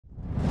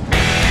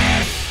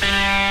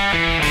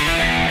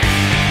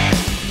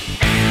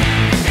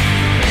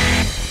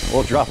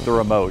Well, drop the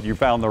remote. You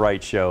found the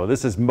right show.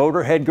 This is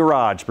Motorhead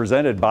Garage,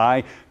 presented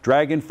by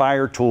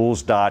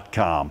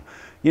DragonFireTools.com.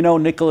 You know,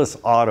 Nicholas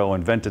Otto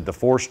invented the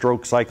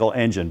four-stroke cycle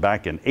engine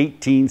back in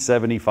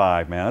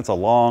 1875. Man, that's a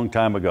long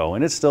time ago,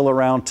 and it's still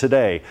around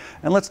today.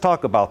 And let's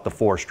talk about the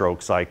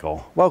four-stroke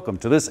cycle. Welcome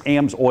to this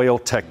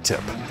AMSOIL Tech Tip.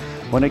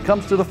 When it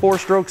comes to the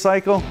four-stroke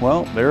cycle,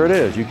 well, there it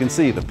is. You can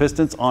see the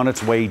piston's on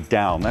its way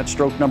down. That's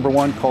stroke number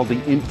one, called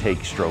the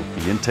intake stroke.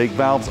 The intake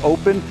valve's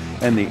open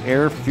and the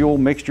air-fuel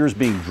mixture is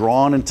being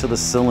drawn into the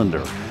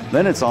cylinder.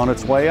 Then it's on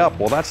its way up.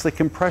 Well, that's the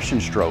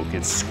compression stroke.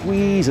 It's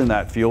squeezing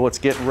that fuel. It's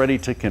getting ready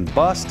to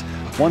combust.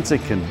 Once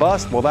it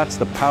combusts, well, that's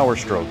the power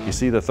stroke. You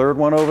see the third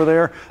one over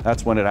there?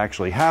 That's when it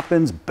actually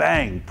happens.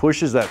 Bang!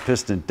 Pushes that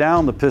piston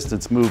down. The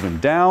piston's moving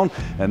down.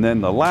 And then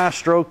the last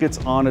stroke, it's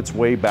on its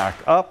way back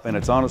up. And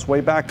it's on its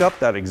way back up.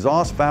 That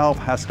exhaust valve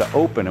has to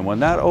open. And when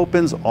that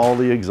opens, all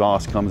the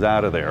exhaust comes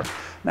out of there.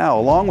 Now,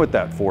 along with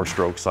that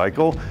four-stroke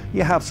cycle,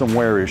 you have some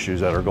wear issues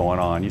that are going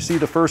on. You see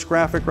the first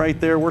graphic right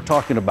there? We're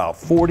talking about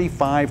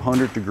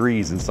 4,500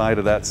 degrees inside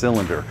of that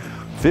cylinder.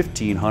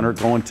 1,500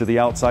 going to the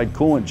outside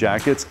coolant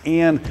jackets,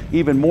 and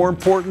even more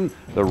important,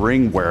 the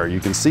ring wear. You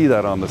can see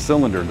that on the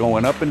cylinder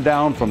going up and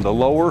down from the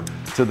lower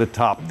to the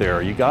top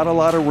there. You got a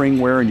lot of ring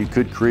wear and you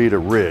could create a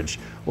ridge.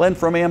 Len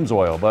from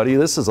AMSOIL, buddy,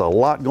 this is a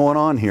lot going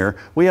on here.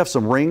 We have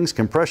some rings,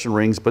 compression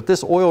rings, but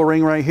this oil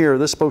ring right here,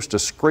 this is supposed to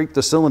scrape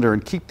the cylinder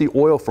and keep the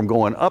oil from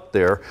going up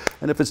there.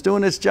 And if it's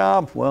doing its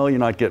job, well, you're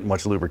not getting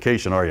much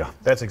lubrication, are you?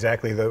 That's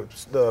exactly.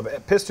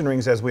 The piston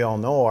rings, as we all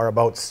know, are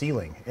about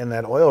sealing. And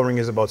that oil ring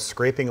is about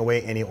scraping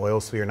away any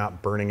oil so you're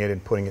not burning it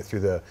and putting it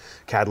through the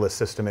catalyst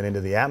system and into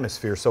the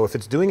atmosphere. So if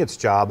it's doing its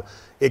job,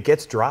 it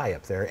gets dry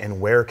up there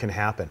and wear can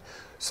happen.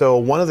 So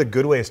one of the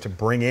good ways to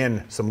bring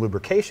in some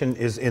lubrication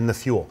is in the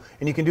fuel.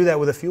 And you can do that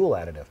with a fuel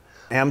additive.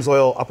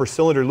 AMSOIL upper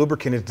cylinder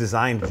lubricant is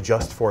designed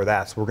just for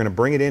that. So we're going to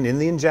bring it in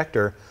the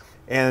injector.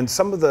 And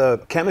some of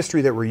the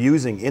chemistry that we're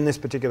using in this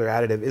particular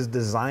additive is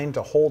designed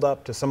to hold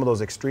up to some of those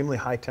extremely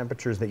high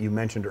temperatures that you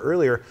mentioned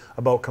earlier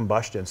about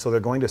combustion. So they're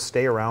going to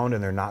stay around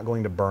and they're not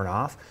going to burn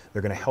off.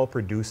 They're going to help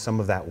reduce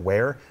some of that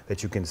wear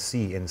that you can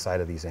see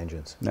inside of these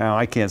engines. Now,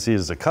 I can't see it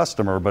as a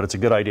customer, but it's a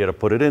good idea to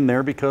put it in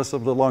there because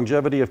of the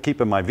longevity of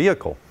keeping my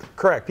vehicle.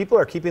 Correct. People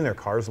are keeping their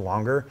cars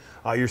longer.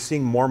 You're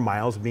seeing more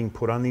miles being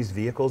put on these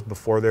vehicles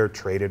before they're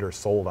traded or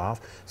sold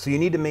off. So you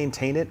need to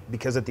maintain it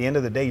because at the end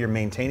of the day, you're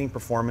maintaining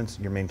performance,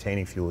 you're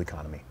maintaining fuel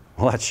economy.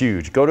 Well, that's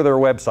huge. Go to their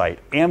website,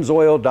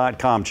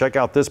 AMSOIL.com. Check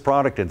out this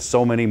product and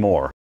so many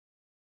more.